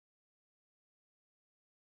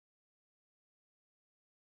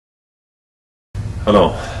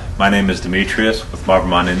Hello, my name is Demetrius with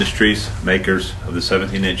Marvelmont Industries, makers of the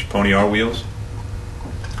 17-inch Pony R wheels.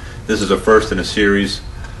 This is a first in a series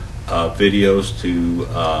of videos to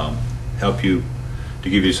help you,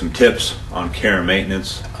 to give you some tips on care and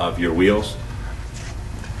maintenance of your wheels.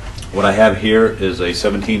 What I have here is a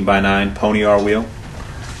 17x9 Pony R wheel,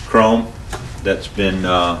 chrome, that's been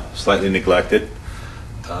slightly neglected.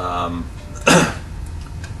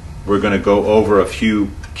 We're going to go over a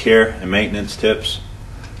few care and maintenance tips,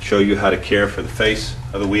 show you how to care for the face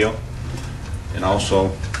of the wheel and also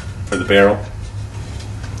for the barrel.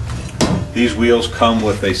 These wheels come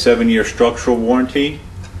with a 7-year structural warranty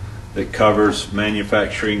that covers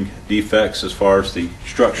manufacturing defects as far as the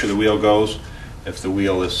structure of the wheel goes. If the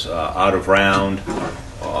wheel is out of round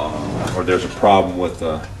or there's a problem with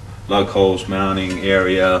the lug holes mounting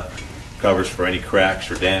area, covers for any cracks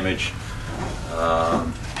or damage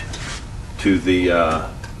to the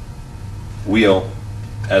wheel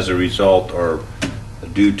as a result or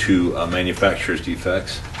due to manufacturer's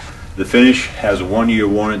defects. The finish has a 1-year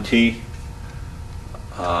warranty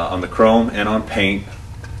on the chrome and on paint.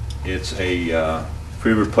 It's a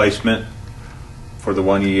free replacement for the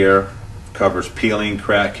 1 year. Covers peeling,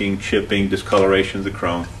 cracking, chipping, discoloration of the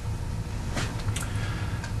chrome.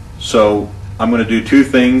 So I'm going to do two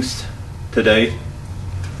things today.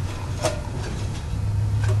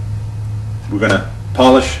 We're going to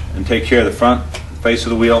polish and take care of the front face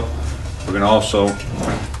of the wheel. We're going to also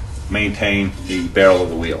maintain the barrel of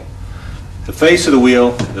the wheel. The face of the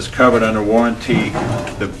wheel is covered under warranty.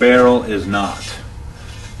 The barrel is not.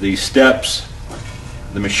 The steps,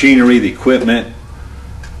 the machinery, the equipment,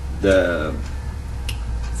 the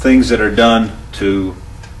things that are done to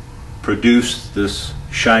produce this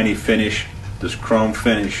shiny finish, this chrome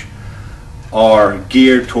finish, are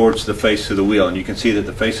geared towards the face of the wheel. And you can see that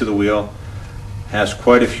the face of the wheel has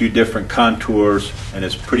quite a few different contours and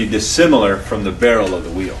is pretty dissimilar from the barrel of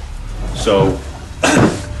the wheel. So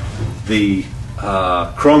the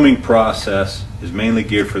chroming process is mainly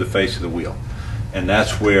geared for the face of the wheel, and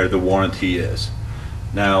that's where the warranty is.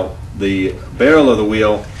 Now the barrel of the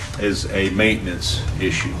wheel is a maintenance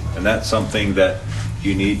issue, and that's something that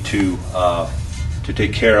you need to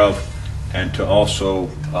take care of, and to also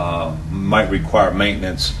might require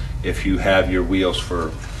maintenance if you have your wheels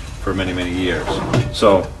for many years.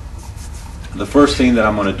 So the first thing that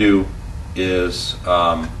I'm going to do is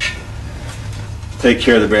take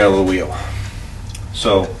care of the barrel of the wheel.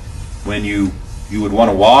 So when you would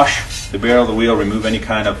want to wash the barrel of the wheel, remove any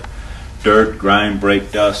kind of dirt, grime,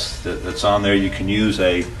 brake dust that's on there, you can use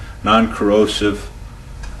a non-corrosive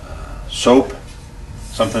soap,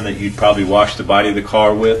 something that you'd probably wash the body of the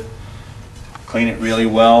car with. Clean it really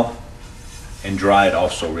well and dry it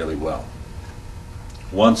also really well.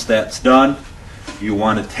 Once that's done, you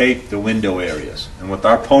want to tape the window areas, and with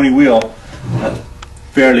our Pony wheel, that's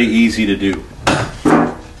fairly easy to do.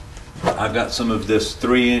 I've got some of this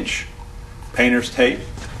 3-inch painter's tape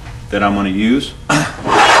that I'm going to use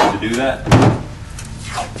to do that.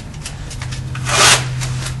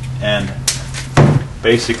 And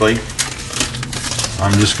basically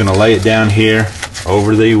I'm just going to lay it down here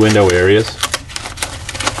over the window areas.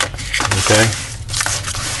 Okay,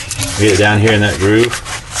 get it down here in that groove,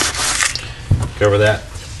 cover that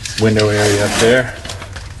window area up there.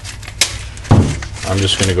 I'm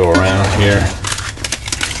just going to go around here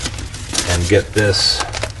and get this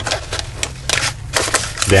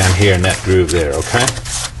down here in that groove there, okay,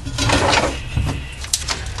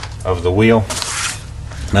 of the wheel.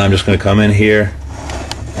 Now I'm just going to come in here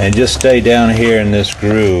and just stay down here in this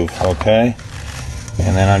groove, okay,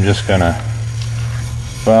 and then I'm just going to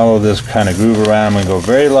follow this kind of groove around. I'm going to go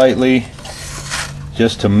very lightly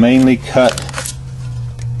just to mainly cut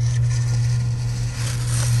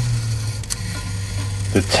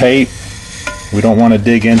the tape. We don't want to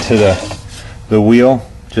dig into the wheel,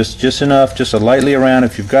 just enough, just a lightly around.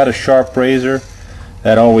 If you've got a sharp razor,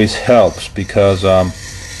 that always helps, because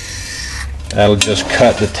that'll just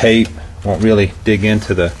cut the tape, won't really dig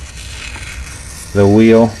into the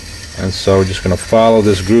wheel. And so we're just going to follow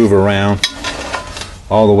this groove around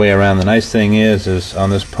all the way around. The nice thing is on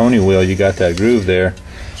this Pony wheel you got that groove there,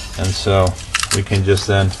 and so we can just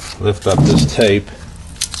then lift up this tape,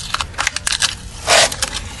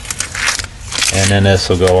 and then this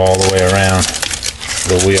will go all the way around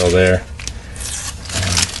the wheel there.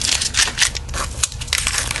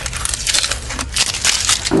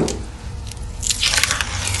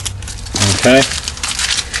 Okay,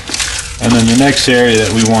 and then the next area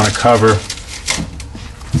that we want to cover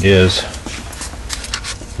is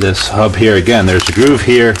this hub here. Again, there's a groove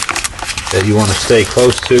here that you want to stay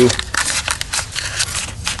close to.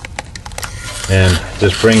 and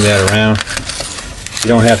just bring that around. You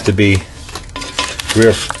don't have to be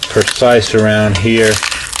real precise around here.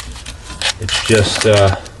 It's just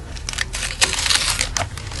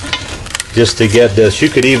to get this. You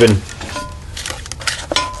could even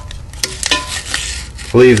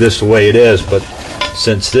leave this the way it is, but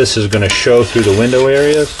since this is going to show through the window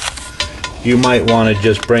areas, you might want to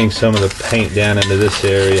just bring some of the paint down into this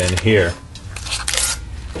area and here.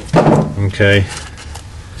 Okay.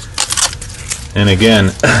 And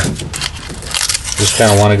again, just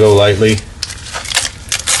kind of want to go lightly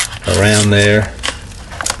around there.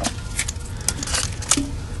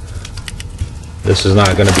 This is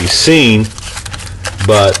not going to be seen,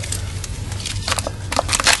 but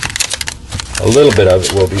a little bit of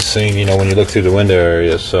it will be seen, you know, when you look through the window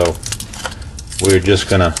area. So we're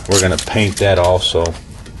gonna paint that also.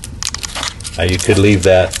 You could leave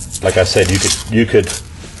that, like I said, you could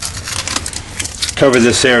cover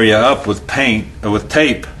this area up with paint or with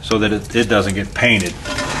tape so that it doesn't get painted.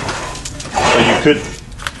 So you could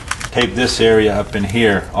tape this area up in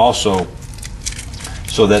here also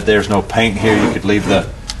so that there's no paint here. You could leave the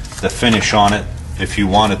finish on it if you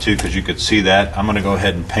wanted to, because you could see that. I'm going to go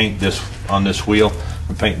ahead and paint this on this wheel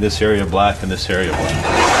and paint this area black and this area black.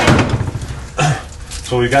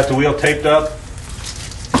 So we got the wheel taped up.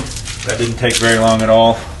 That didn't take very long at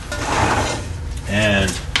all.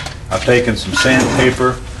 And I've taken some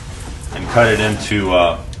sandpaper and cut it into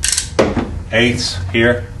eighths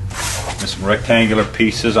here and some rectangular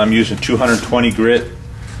pieces. I'm using 220 grit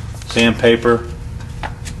sandpaper.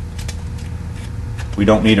 We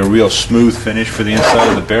don't need a real smooth finish for the inside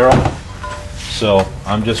of the barrel, so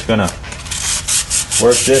I'm just going to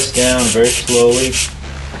work this down very slowly.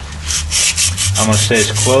 I'm going to stay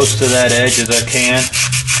as close to that edge as I can.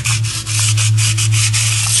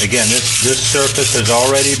 Again, this surface has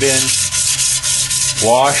already been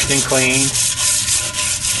washed and cleaned,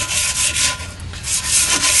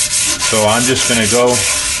 so I'm just going to go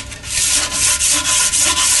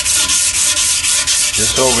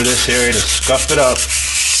just over this area to scuff it up.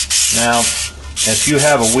 Now, if you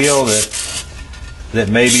have a wheel that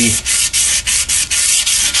maybe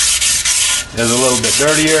is a little bit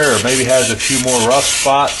dirtier or maybe has a few more rough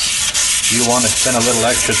spots, you want to spend a little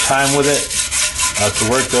extra time with it to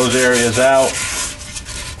work those areas out.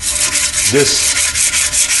 This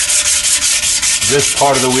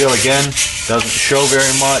part of the wheel, again, doesn't show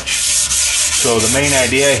very much, so the main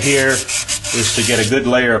idea here is to get a good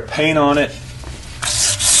layer of paint on it.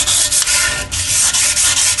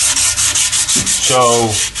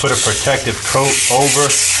 So put a protective coat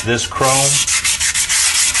over this chrome.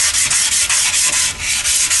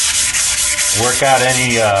 Work out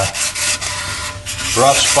any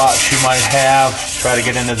rough spots you might have. Try to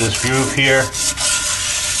get into this groove here.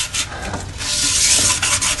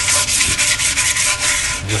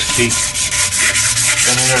 Just keep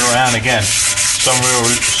spinning it around. Again, some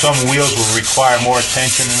wheels will require more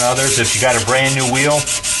attention than others. If you got a brand new wheel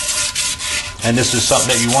and this is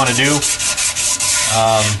something that you want to do,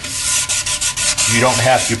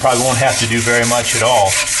 you probably won't have to do very much at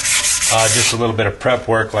all. Just a little bit of prep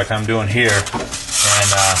work like I'm doing here, and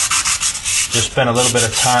just spend a little bit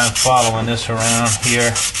of time following this around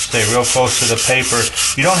here. Stay real close to the paper.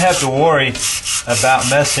 You don't have to worry about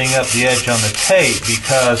messing up the edge on the tape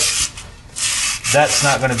because that's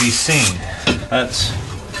not going to be seen. That's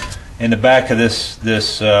in the back of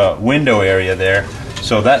this window area there,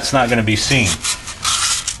 so that's not going to be seen.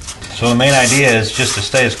 So the main idea is just to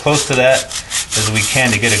stay as close to that as we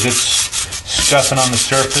can to get a good scuffing on the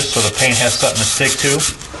surface so the paint has something to stick to.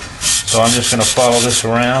 So I'm just going to follow this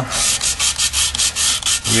around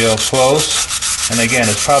real close. And again,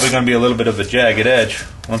 it's probably going to be a little bit of a jagged edge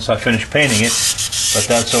once I finish painting it, but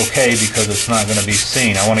that's okay because it's not going to be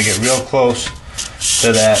seen. I want to get real close to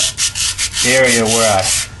that area where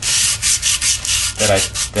that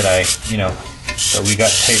we got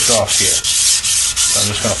taped off here. So I'm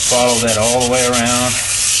just going to follow that all the way around.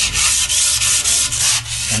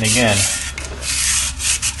 And again,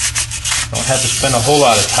 don't have to spend a whole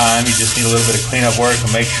lot of time. You just need a little bit of cleanup work and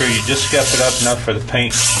make sure you just scuff it up enough for the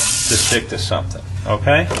paint to stick to something.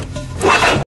 Okay?